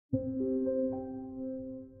I'm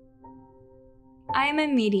a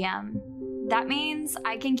medium. That means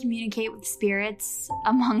I can communicate with spirits,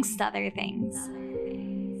 amongst other things.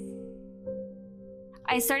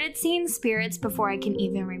 I started seeing spirits before I can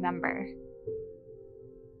even remember.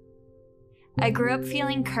 I grew up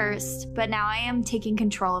feeling cursed, but now I am taking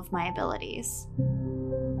control of my abilities.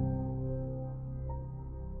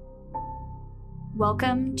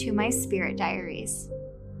 Welcome to my spirit diaries.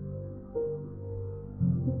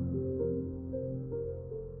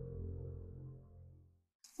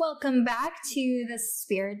 Welcome back to the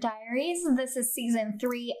Spirit Diaries. This is season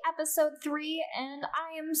 3, episode 3, and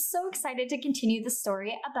I am so excited to continue the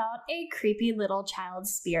story about a creepy little child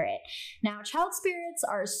spirit. Now, child spirits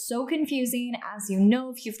are so confusing. As you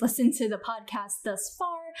know, if you've listened to the podcast thus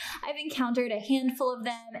far, I've encountered a handful of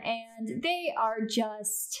them, and they are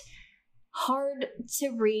just hard to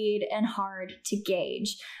read and hard to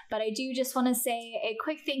gauge. But I do just want to say a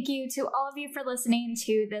quick thank you to all of you for listening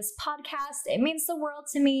to this podcast. It means the world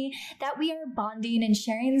to me that we are bonding and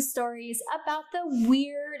sharing stories about the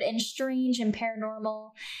weird and strange and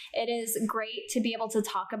paranormal. It is great to be able to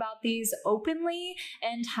talk about these openly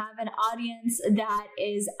and have an audience that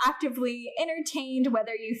is actively entertained,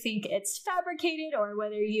 whether you think it's fabricated or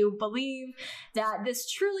whether you believe that this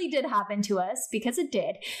truly did happen to us, because it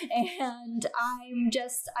did. And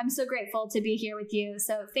I'm so grateful to be here with you.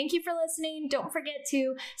 So thank you for listening. Don't forget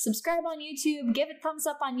to subscribe on YouTube, give it a thumbs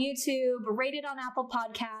up on YouTube, rate it on Apple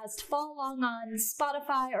Podcast, follow along on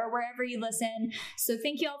Spotify or wherever you listen. So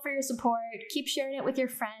thank you all for your support. Keep sharing it with your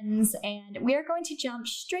friends. And we are going to jump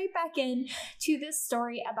straight back in to this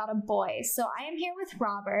story about a boy. So I am here with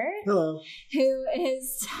Robert. Hello. Who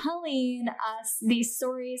is telling us these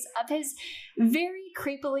stories of his very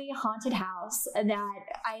creepily haunted house that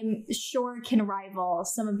I'm sure can rival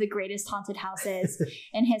some of the greatest haunted houses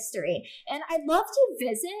in history. And I'd love to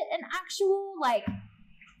visit an actual,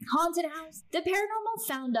 haunted house. The paranormal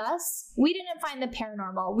found us. We didn't find the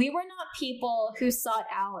paranormal. We were not people who sought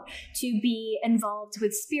out to be involved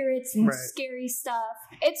with spirits and scary stuff.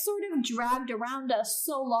 It sort of dragged around us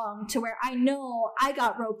so long to where I know I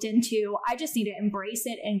got roped into. I just need to embrace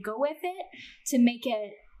it and go with it to make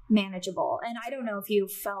it manageable. And I don't know how you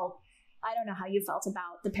felt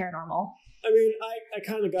about the paranormal. I mean, I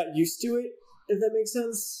kind of got used to it, if that makes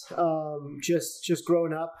sense. Just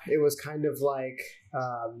growing up, it was kind of like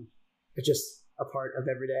just a part of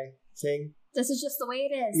everyday thing. This is just the way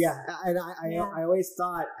it is. Yeah, and I always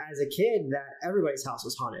thought as a kid that everybody's house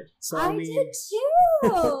was haunted. So I mean, did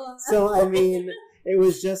too. So I mean, it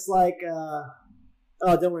was just like,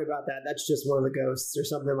 oh, don't worry about that. That's just one of the ghosts or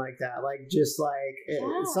something like that.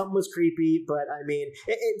 Something was creepy, but I mean,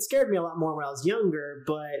 it scared me a lot more when I was younger.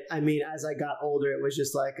 But I mean, as I got older, it was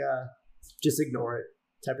just like, just ignore it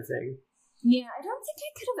type of thing. Yeah, I don't think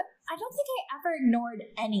I ever ignored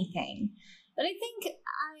anything. But I think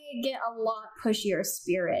I get a lot pushier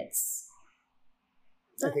spirits.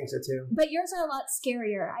 I think so too. But yours are a lot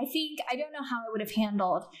scarier. I don't know how I would have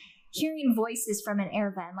handled hearing voices from an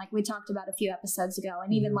air vent, like we talked about a few episodes ago.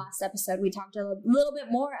 And even last episode, we talked a little bit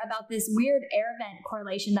more about this weird air vent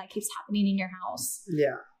correlation that keeps happening in your house.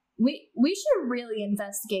 Yeah. We should really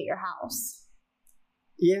investigate your house.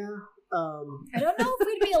 Yeah. I don't know if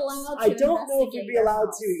we'd be allowed to. I don't know if we'd be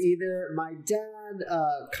allowed to either. My dad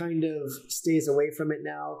kind of stays away from it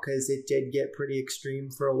now because it did get pretty extreme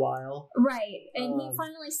for a while. Right. And he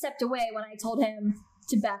finally stepped away when I told him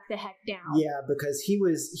to back the heck down. Yeah, because he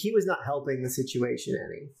was not helping the situation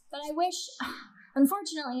any. But I wish,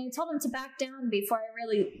 unfortunately, I told him to back down before I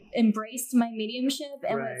really embraced my mediumship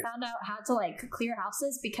and I found out how to clear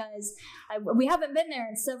houses, because we haven't been there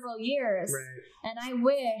in several years. And I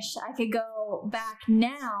wish I could go back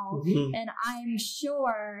now. And I'm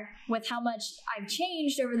sure with how much I've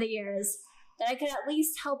changed over the years that I could at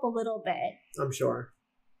least help a little bit. I'm sure.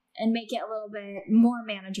 And make it a little bit more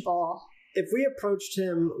manageable. If we approached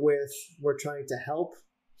him with, we're trying to help,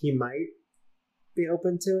 he might be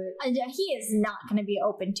open to it. He is not going to be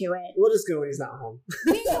open to it. We'll just go when he's not home.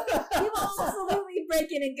 We will absolutely break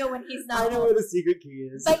in and go when he's not home. I know where the secret key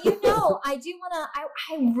is. But I do want to,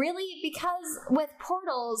 I really, because with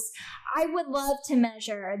portals, I would love to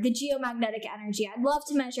measure the geomagnetic energy. I'd love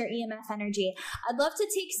to measure EMF energy. I'd love to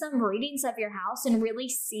take some readings of your house and really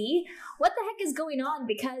see what the heck is going on,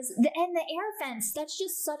 because the air vents, that's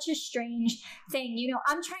just such a strange thing.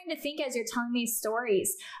 I'm trying to think as you're telling these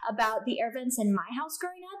stories about the air vents in my house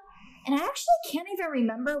growing up, and I actually can't even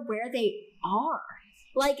remember where they are.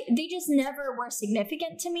 Like, they just never were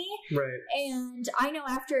significant to me. Right. And I know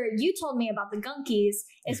after you told me about the gunkies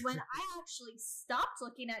is when I actually stopped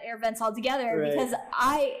looking at air vents altogether, Right. because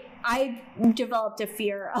I developed a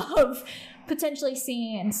fear of potentially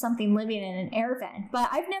seeing something living in an air vent. But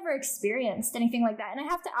I've never experienced anything like that. And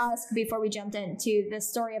I have to ask, before we jumped into the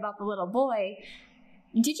story about the little boy,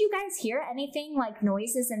 did you guys hear anything like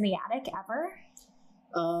noises in the attic ever?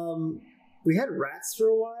 We had rats for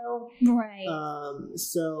a while. Right.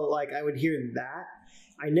 So like I would hear that.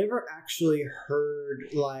 I never actually heard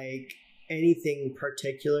like anything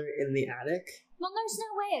particular in the attic. Well, there's no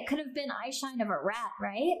way. It could have been eye shine of a rat,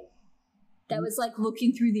 right? That was like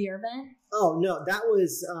looking through the air vent. Oh no, that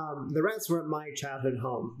was the rats were at my childhood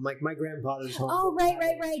home, like my grandfather's home. Oh, right.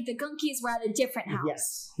 The gunkies were at a different house.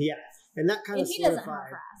 Yes, yeah, and that kind And of he doesn't solidified.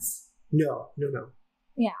 have rats. No.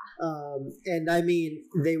 Yeah. And I mean,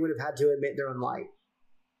 they would have had to emit their own light,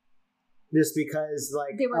 just because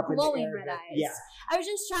like They were up in the glowing air, red eyes. Yeah, I was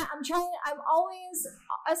just I'm always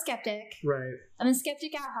a skeptic. right. I'm a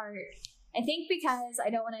skeptic at heart. I think because I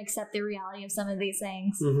don't want to accept the reality of some of these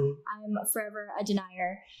things. Mm-hmm. I'm forever a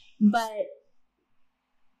denier. But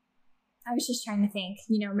I was just trying to think,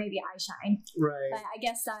 maybe eye shine. Right. But I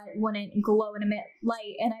guess that wouldn't glow and emit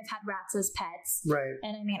light, and I've had rats as pets. Right.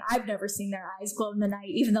 And I mean, I've never seen their eyes glow in the night,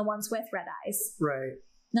 even the ones with red eyes. Right.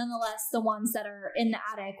 Nonetheless, the ones that are in the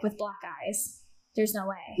attic with black eyes, there's no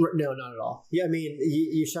way. No, not at all. Yeah, I mean,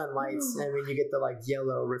 you shine lights. I mean, you get the like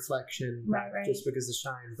yellow reflection back Right. just because of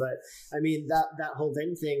shine. But I mean, that whole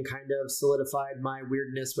vent thing kind of solidified my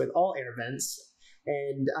weirdness with all air vents.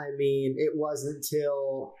 And I mean, it wasn't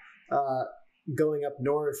until going up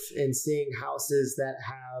north and seeing houses that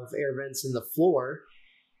have air vents in the floor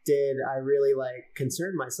did I really like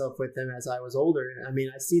concern myself with them as I was older. I mean,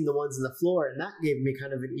 I've seen the ones in the floor, and that gave me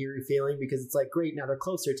kind of an eerie feeling because it's like, great, now they're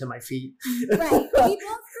closer to my feet. Right. We both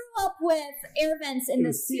grew up with air vents in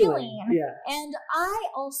the ceiling. Yeah. And I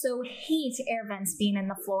also hate air vents being in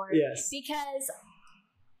the floor. Yes. Because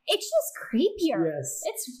it's just creepier. Yes.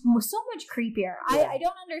 It's so much creepier. Yeah. I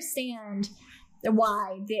don't understand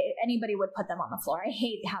why anybody would put them on the floor. I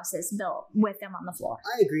hate houses built with them on the floor.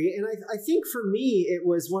 I agree. And I think for me, it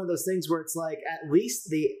was one of those things where it's like, at least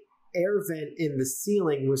the air vent in the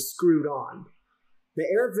ceiling was screwed on. The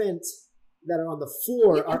air vents that are on the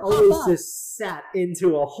floor are always just sat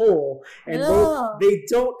into a hole, and they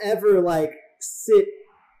don't ever like sit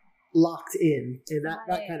locked in, and that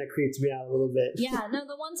kind of creeps me out a little bit. Yeah, no,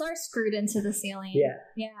 the ones are screwed into the ceiling.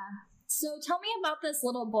 Yeah. So tell me about this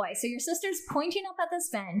little boy. So your sister's pointing up at this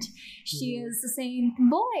vent. She is saying,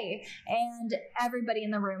 boy, and everybody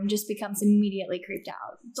in the room just becomes immediately creeped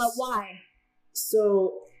out. But why?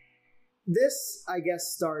 So this, I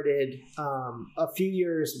guess, started a few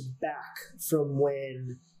years back from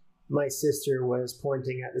when my sister was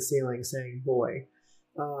pointing at the ceiling saying, boy.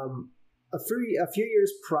 A few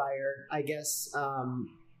years prior, I guess,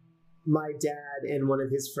 my dad and one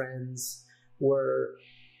of his friends were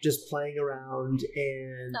just playing around,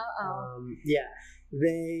 and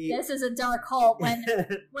this is a dark hole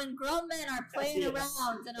when grown men are playing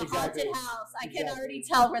around in a haunted house. I can already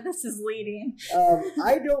tell where this is leading.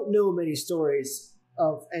 I don't know many stories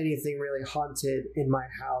of anything really haunted in my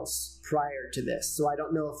house prior to this, so I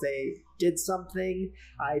don't know if they did something.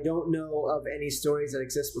 I don't know of any stories that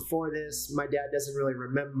exist before this. My dad doesn't really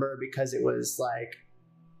remember because it was like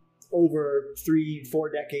over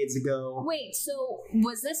 3-4 decades ago. Wait, so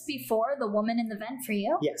was this before the woman in the vent for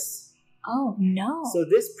you? Yes. Oh, no. So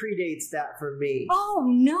this predates that for me. Oh,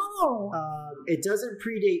 no. It doesn't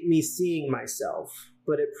predate me seeing myself,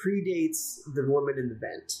 but it predates the woman in the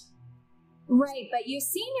vent. Right, but you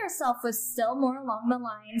seeing yourself was still more along the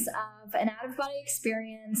lines of an out-of-body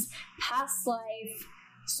experience, past life,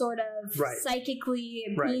 sort of psychically,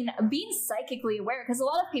 being psychically aware, because a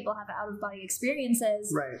lot of people have out-of-body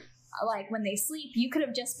experiences. Right. Like when they sleep, you could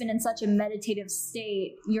have just been in such a meditative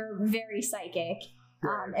state. You're very psychic,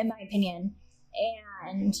 in my opinion.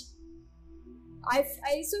 And I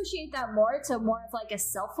associate that more of like a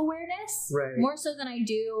self-awareness, more so than I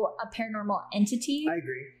do a paranormal entity. I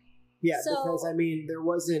agree. Yeah, because I mean, there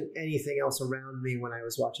wasn't anything else around me when I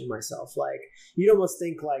was watching myself. Like, you'd almost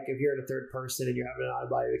think like if you're in a third person and you're having an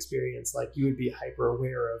out-of-body experience, like you would be hyper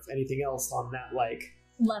aware of anything else on that like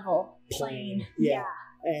level plane. Yeah.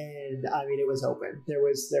 And I mean, it was open. There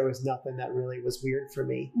was nothing that really was weird for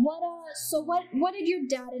me. What did your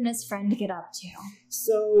dad and his friend get up to?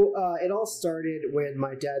 So it all started when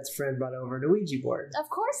my dad's friend brought over an Ouija board. Of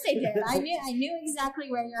course they did. I knew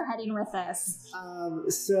exactly where you're heading with this.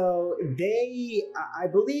 So I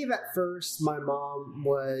believe at first my mom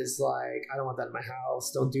was like, I don't want that in my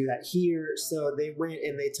house. Don't do that here. So they went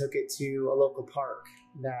and they took it to a local park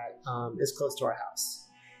that is close to our house.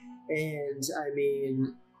 And I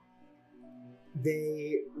mean,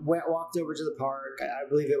 they walked over to the park. I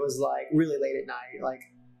believe it was like really late at night, like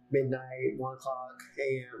midnight, 1 o'clock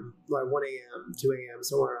a.m., like 1 a.m., 2 a.m.,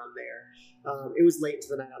 somewhere around there. It was late into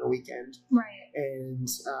the night on a weekend. Right. And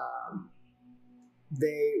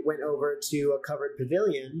they went over to a covered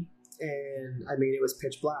pavilion, and I mean, it was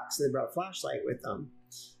pitch black, so they brought a flashlight with them.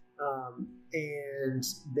 And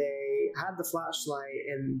they had the flashlight,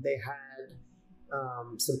 and they had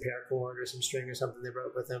some paracord or some string or something they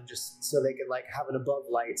brought with them, just so they could like have an above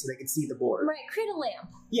light so they could see the board. Right, create a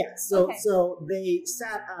lamp. Yeah, so they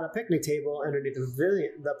sat at a picnic table underneath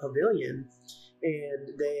the pavilion,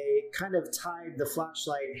 and they kind of tied the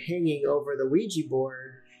flashlight hanging over the Ouija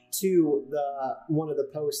board to one of the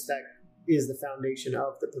posts that is the foundation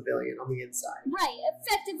of the pavilion on the inside. Right,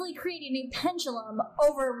 effectively creating a pendulum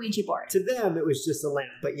over a Ouija board. To them, it was just a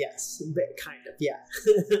lamp, but yes, kind of, yeah.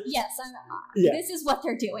 Yes, yeah. This is what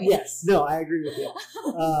they're doing. Yes, no, I agree with you.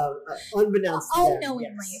 Unbeknownst to them,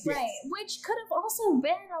 unknowingly, yes, right, yes. Which could have also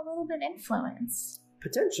been a little bit influenced.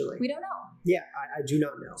 Potentially. We don't know. Yeah, I do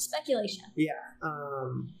not know. Speculation. Yeah,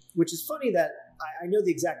 which is funny that I know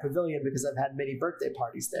the exact pavilion because I've had many birthday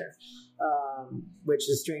parties there, which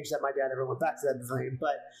is strange that my dad ever went back to that pavilion.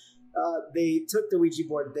 But they took the Ouija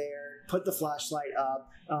board there, put the flashlight up.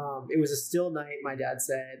 It was a still night, my dad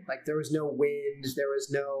said. Like, there was no wind.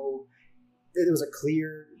 It was a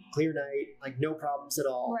clear night, like no problems at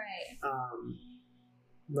all. Right.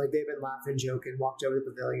 Like, they've been laughing, joking, walked over the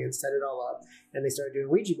pavilion, set it all up, and they started doing a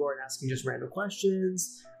Ouija board and asking just random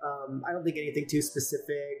questions. I don't think anything too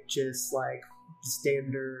specific, just like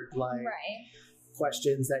standard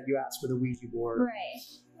questions that you ask for the Ouija board. Right.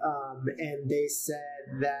 And they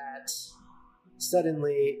said that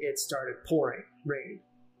suddenly it started pouring rain.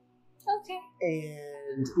 Okay.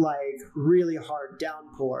 And like really hard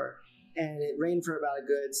downpour. And it rained for about a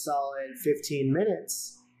good solid 15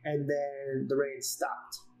 minutes. And then the rain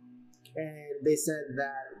stopped. And they said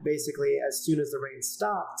that basically as soon as the rain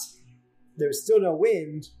stopped, there was still no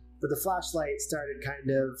wind, but the flashlight started kind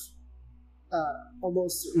of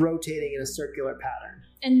almost rotating in a circular pattern.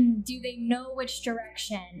 And do they know which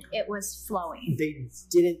direction it was flowing? They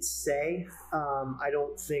didn't say. I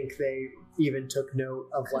don't think they even took note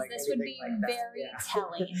of like this would be like very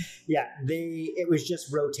telling. Yeah, it was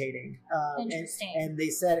just rotating. Interesting. And they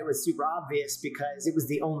said it was super obvious because it was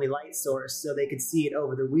the only light source, so they could see it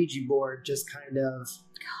over the Ouija board, just kind of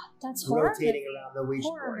that's rotating around the Ouija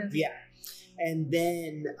horror board. Movie. Yeah. And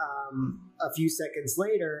then a few seconds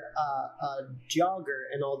later, a jogger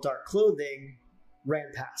in all dark clothing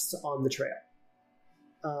ran past on the trail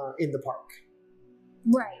in the park.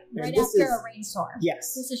 Right after a rainstorm.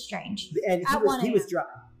 Yes. This is strange. And he was dry.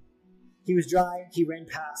 He was dry. He ran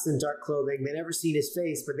past in dark clothing. They never seen his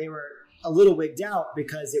face, but they were a little wigged out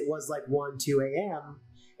because it was like 1, 2 a.m.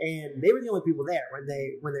 And they were the only people there when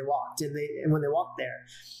they walked when they walked there.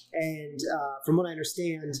 And from what I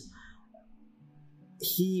understand,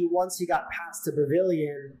 once he got past the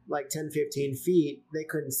pavilion, like 10, 15 feet, they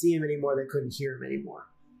couldn't see him anymore. They couldn't hear him anymore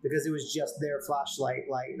because it was just their flashlight.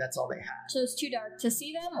 Like, that's all they had. So it's too dark to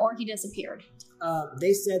see them, or he disappeared?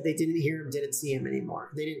 They said they didn't hear him, didn't see him anymore.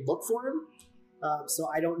 They didn't look for him. So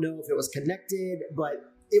I don't know if it was connected, but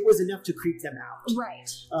it was enough to creep them out. Right.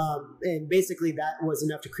 And basically that was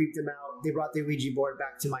enough to creep them out. They brought the Ouija board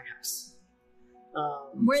back to my house.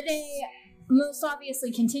 Were they most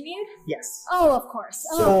obviously continued? Yes. Oh, of course.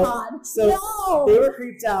 Oh, God. So no! They were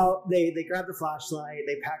creeped out. They grabbed the flashlight.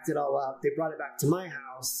 They packed it all up. They brought it back to my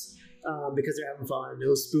house because they're having fun. It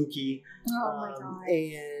was spooky. Oh, my God.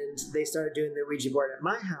 And they started doing the Ouija board at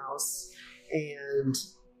my house. And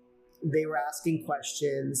they were asking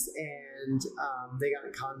questions. And they got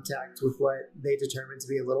in contact with what they determined to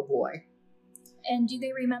be a little boy. And do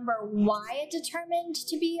they remember why it determined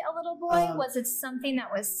to be a little boy? Was it something that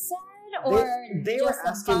was said? Or they just were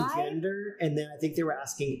asking gender, and then I think they were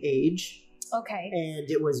asking age. Okay.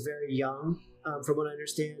 And it was very young, from what I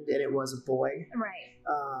understand, and it was a boy. Right.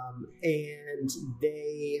 And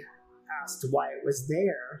they asked why it was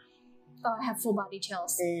there. Oh, I have full body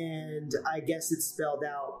chills. And I guess it spelled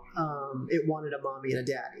out it wanted a mommy and a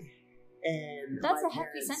daddy. And that's a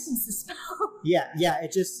hefty sentence to spell. Yeah.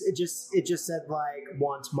 It just said like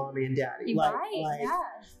want mommy and daddy.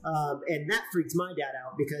 And that freaked my dad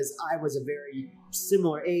out because I was a very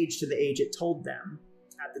similar age to the age it told them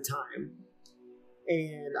at the time.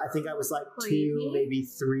 And I think I was like 2, maybe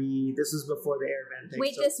 3. This was before the air vent thing.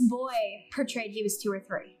 Wait, so this boy portrayed he was 2 or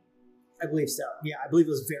 3. I believe so. Yeah, I believe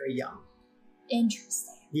it was very young.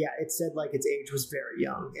 Interesting. Yeah, it said like its age was very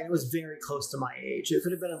young, and it was very close to my age. It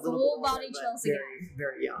could have been a little full bit older, body chills very, again.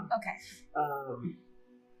 very young. Okay.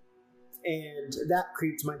 And that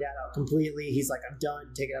creeped my dad out completely. He's like, I'm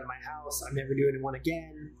done. Take it out of my house. I'm never doing one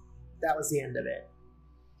again. That was the end of it.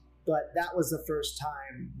 But that was the first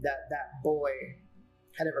time that boy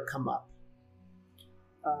had ever come up.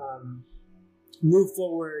 Move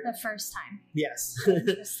forward. The first time. Yes.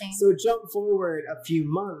 Interesting. So jump forward a few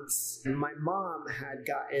months, and my mom had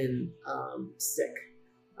gotten sick.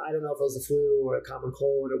 I don't know if it was the flu or a common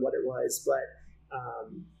cold or what it was, but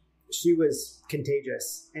she was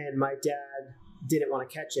contagious, and my dad didn't want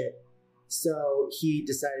to catch it. So he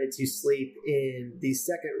decided to sleep in the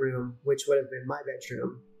second room, which would have been my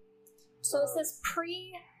bedroom. So is this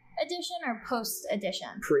pre-addition or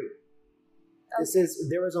post-addition? Pre. Okay.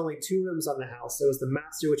 There was only 2 rooms on the house. There was the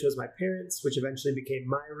master, which was my parents', which eventually became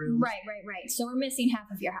my room. Right. So we're missing half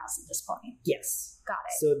of your house at this point. Yes. Got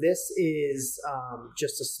it. So this is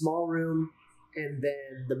just a small room, and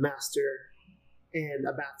then the master and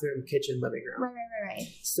a bathroom, kitchen, living room. Right.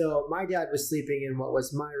 So my dad was sleeping in what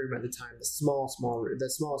was my room at the time, the small room, the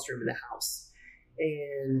smallest room in the house.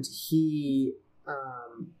 And he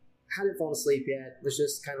hadn't fallen asleep yet, was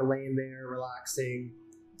just kind of laying there, relaxing.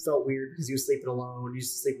 Felt weird because he was sleeping alone. He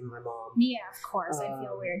used to sleep with my mom. Yeah, of course. I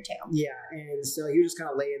feel weird too. Yeah, and so he was just kind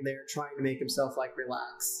of laying there trying to make himself like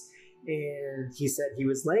relax. And he said he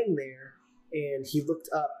was laying there and he looked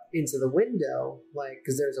up into the window, like,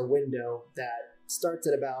 because there's a window that starts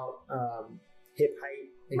at about hip height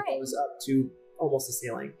and goes up to almost the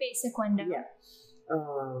ceiling. Basic window. Yeah.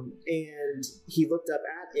 And he looked up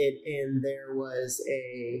at it and there was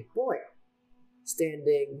a boy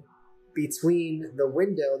standing between the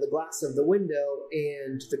window, the glass of the window,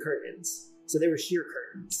 and the curtains. So they were sheer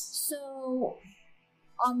curtains. So,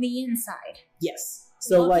 on the inside? Yes.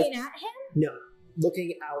 So looking at him? No.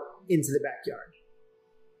 Looking out into the backyard.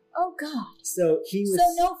 Oh, God. So he was...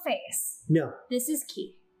 So no face? No. This is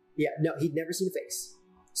key. Yeah, no, he'd never seen a face.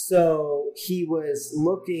 So he was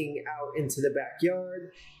looking out into the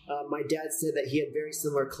backyard. My dad said that he had very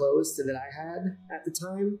similar clothes to that I had at the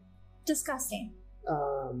time. Disgusting.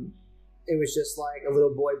 It was just like a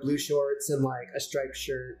little boy, blue shorts and like a striped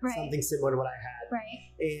shirt, something similar to what I had.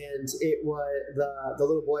 Right. And it was the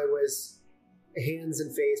little boy was hands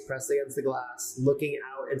and face pressed against the glass, looking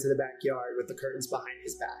out into the backyard with the curtains behind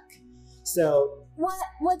his back. So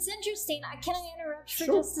what's interesting? Can I interrupt for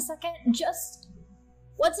just a second?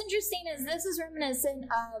 What's interesting is this is reminiscent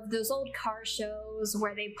of those old car shows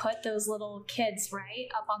where they put those little kids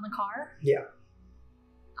up on the car. Yeah.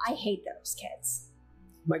 I hate those kids.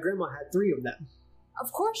 My grandma had 3 of them.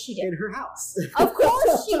 Of course she did. In her house. Of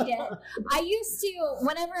course she did. I used to,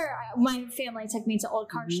 whenever my family took me to old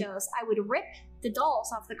car shows, I would rip the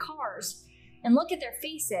dolls off the cars and look at their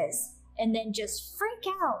faces and then just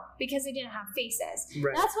freak out because they didn't have faces.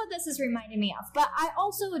 Right. That's what this is reminding me of. But I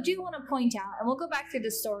also do want to point out, and we'll go back through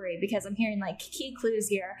the story because I'm hearing like key clues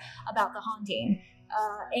here about the haunting.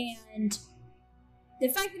 And the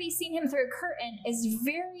fact that he's seen him through a curtain is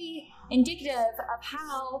very indicative of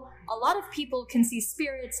how a lot of people can see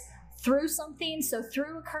spirits through something. So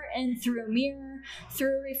through a curtain, through a mirror,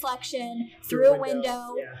 through a reflection, through a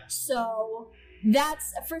window. Yeah. So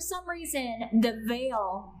that's, for some reason, the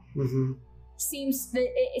veil seems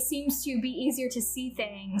to be easier to see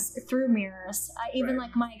things through mirrors. Even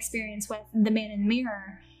like my experience with The Man in the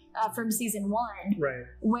Mirror from season 1,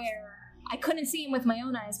 where I couldn't see him with my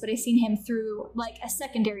own eyes, but I seen him through like a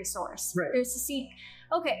secondary source. Right. There's a scene.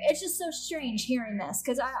 Okay, it's just so strange hearing this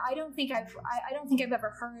because I don't think I've ever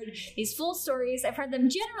heard these full stories. I've heard them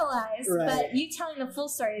generalized, but you telling the full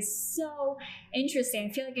story is so interesting.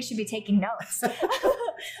 I feel like I should be taking notes.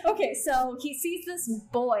 Okay, so he sees this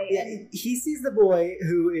boy. Yeah, he sees the boy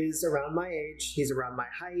who is around my age. He's around my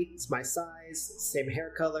height, my size, same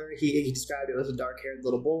hair color. He described it as a dark-haired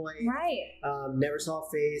little boy. Right. Never saw a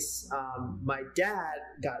face. My dad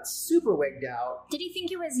got super wigged out. Did he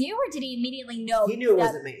think it was you, or did he immediately know? He knew it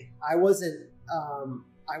wasn't me. I wasn't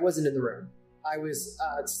in the room. I was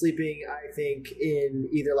sleeping, I think, in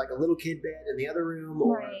either like a little kid bed in the other room,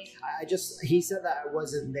 or he said that I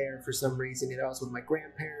wasn't there for some reason. Either I was with my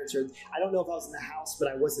grandparents, or I don't know if I was in the house, but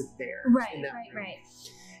I wasn't there. Right, in that room. right.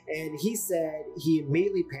 And he said he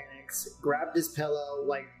immediately panicked, grabbed his pillow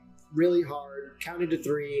like really hard, counted to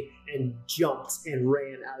 3, and jumped and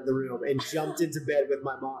ran out of the room and jumped into bed with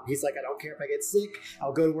my mom. He's like, I don't care if I get sick.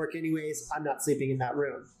 I'll go to work anyways. I'm not sleeping in that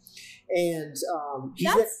room. And he's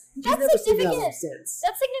never slept in that room since.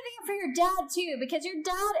 That's significant for your dad, too, because your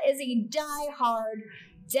dad is a diehard,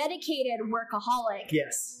 dedicated workaholic.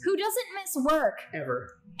 Yes. Who doesn't miss work.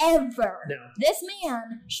 Ever. No. This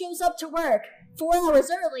man shows up to work 4 hours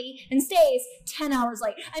early and stays 10 hours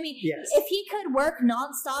late. I mean, if he could work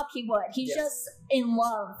nonstop, he would. He's just in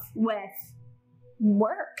love with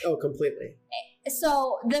work. Oh, completely.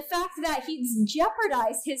 So the fact that he's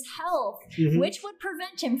jeopardized his health, which would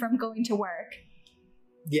prevent him from going to work,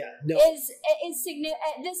 is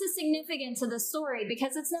this is significant to the story,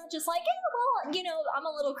 because it's not just like, I'm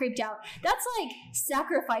a little creeped out. That's like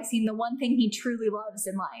sacrificing the one thing he truly loves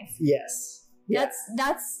in life. Yes. Yeah.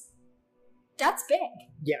 That's big.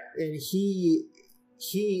 Yeah, and he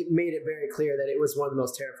made it very clear that it was one of the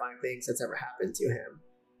most terrifying things that's ever happened to him.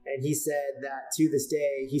 And he said that to this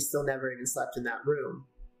day, he still never even slept in that room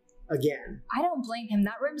again. I don't blame him.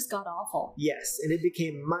 That room's god-awful. Yes, and it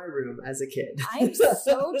became my room as a kid. I'm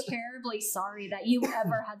so terribly sorry that you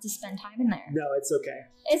ever had to spend time in there. No, it's okay.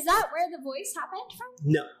 Is that where the voice happened from?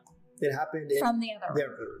 No, it happened from the other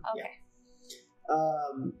room. Okay.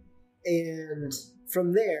 Yeah. And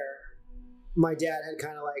from there, my dad had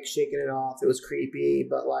kind of like shaken it off. It was creepy,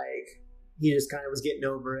 but like he just kind of was getting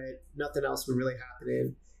over it. Nothing else was really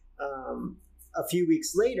happening. A few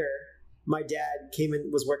weeks later, my dad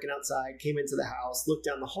was working outside, came into the house, looked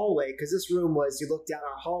down the hallway, because this room was, you look down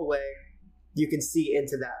our hallway, you can see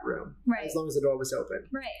into that room, right, as long as the door was open.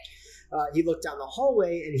 Right. He looked down the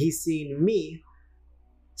hallway and he seen me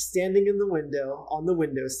standing in the window, on the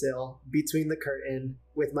windowsill, between the curtain,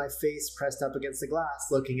 with my face pressed up against the glass,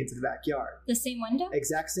 looking into the backyard. The same window?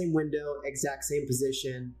 Exact same window, exact same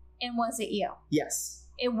position. And was it you? Yes.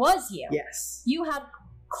 It was you? Yes. You had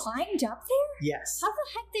climbed up there? Yes. How the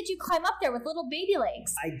heck did you climb up there with little baby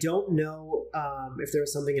legs? I don't know if there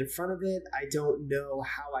was something in front of it. I don't know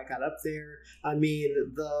how I got up there. I mean,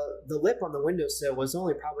 the lip on the windowsill was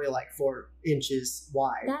only probably like 4 inches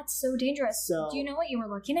wide. That's so dangerous. So, do you know what you were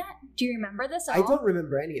looking at? Do you remember this at all? I don't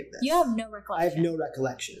remember any of this. You have no recollection. I have no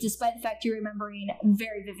recollection. Despite the fact you're remembering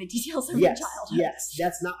very vivid details of your childhood. Yes,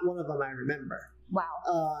 that's not one of them I remember. Wow.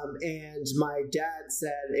 And my dad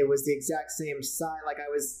said it was the exact same side, like I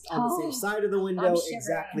was on the same side of the window,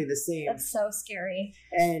 exactly the same. That's so scary.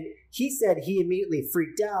 And he said he immediately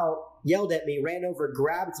freaked out, yelled at me, ran over,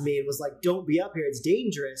 grabbed me, and was like, don't be up here, it's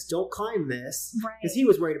dangerous, don't climb this. Right. Because he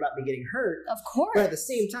was worried about me getting hurt. Of course. But at the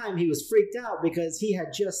same time, he was freaked out because he had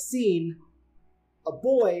just seen a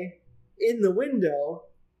boy in the window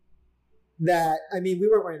that, I mean, we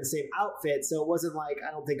weren't wearing the same outfit, so it wasn't like, I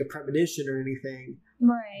don't think, a premonition or anything.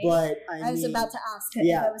 Right. But I was about to ask if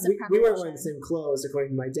it was a premonition. We weren't wearing the same clothes,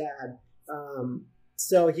 according to my dad.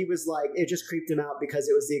 So he was like, it just creeped him out because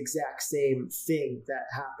it was the exact same thing that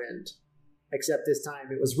happened, except this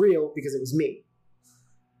time it was real because it was me.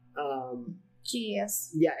 Jeez.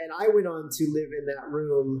 Yeah, and I went on to live in that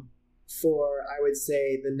room for, I would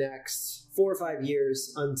say, the next 4 or 5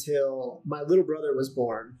 years until my little brother was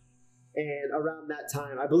born. And around that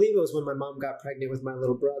time, I believe it was when my mom got pregnant with my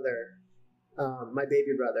little brother, my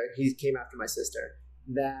baby brother, he came after my sister,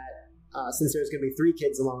 that since there was going to be 3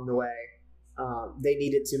 kids along the way, they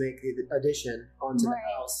needed to make the addition onto the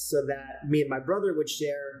house so that me and my brother would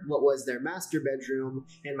share what was their master bedroom,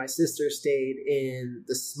 and my sister stayed in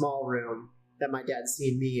the small room that my dad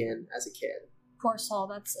seen me in as a kid. Poor soul.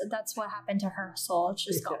 That's what happened to her soul. It's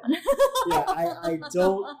just gone. Yeah, I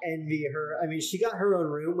don't envy her. I mean, she got her own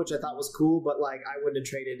room, which I thought was cool, but like I wouldn't have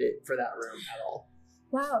traded it for that room at all.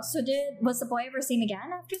 Wow. So was the boy ever seen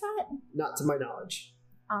again after that? Not to my knowledge.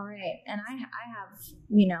 All right. And I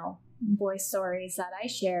have, boy stories that I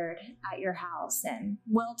shared at your house, and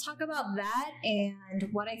we'll talk about that and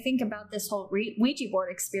what I think about this whole Ouija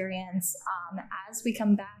board experience as we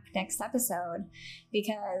come back next episode,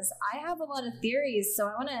 because I have a lot of theories. So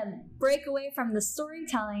I want to break away from the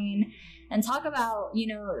storytelling and talk about,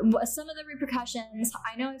 some of the repercussions.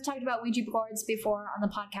 I know I've talked about Ouija boards before on the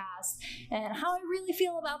podcast and how I really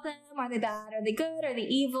feel about them. Are they bad? Are they good? Are they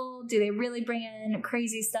evil? Do they really bring in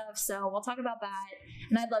crazy stuff? So we'll talk about that.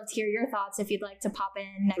 And I'd love to hear your thoughts if you'd like to pop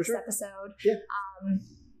in next episode. Yeah.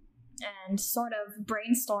 And sort of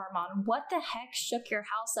brainstorm on what the heck shook your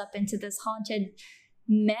house up into this haunted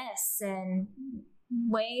mess and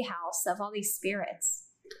way house of all these spirits.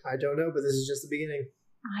 I don't know, but this is just the beginning.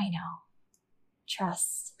 I know.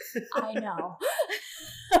 Trust. I know.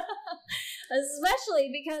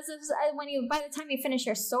 Especially because by the time you finish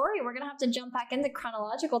your story, we're going to have to jump back into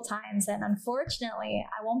chronological times. And unfortunately,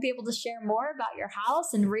 I won't be able to share more about your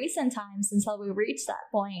house in recent times until we reach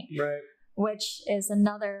that point. Right. Which is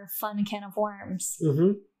another fun can of worms.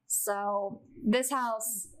 Mm-hmm. So this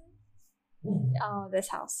house.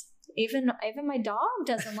 Even my dog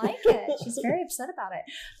doesn't like it. She's very upset about it.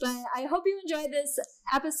 But I hope you enjoyed this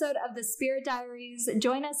episode of the Spirit Diaries.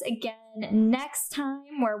 Join us again next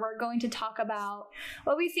time where we're going to talk about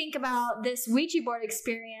what we think about this Ouija board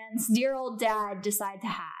experience dear old dad decided to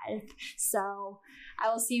have. So I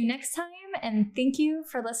will see you next time, and thank you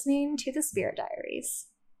for listening to the Spirit Diaries.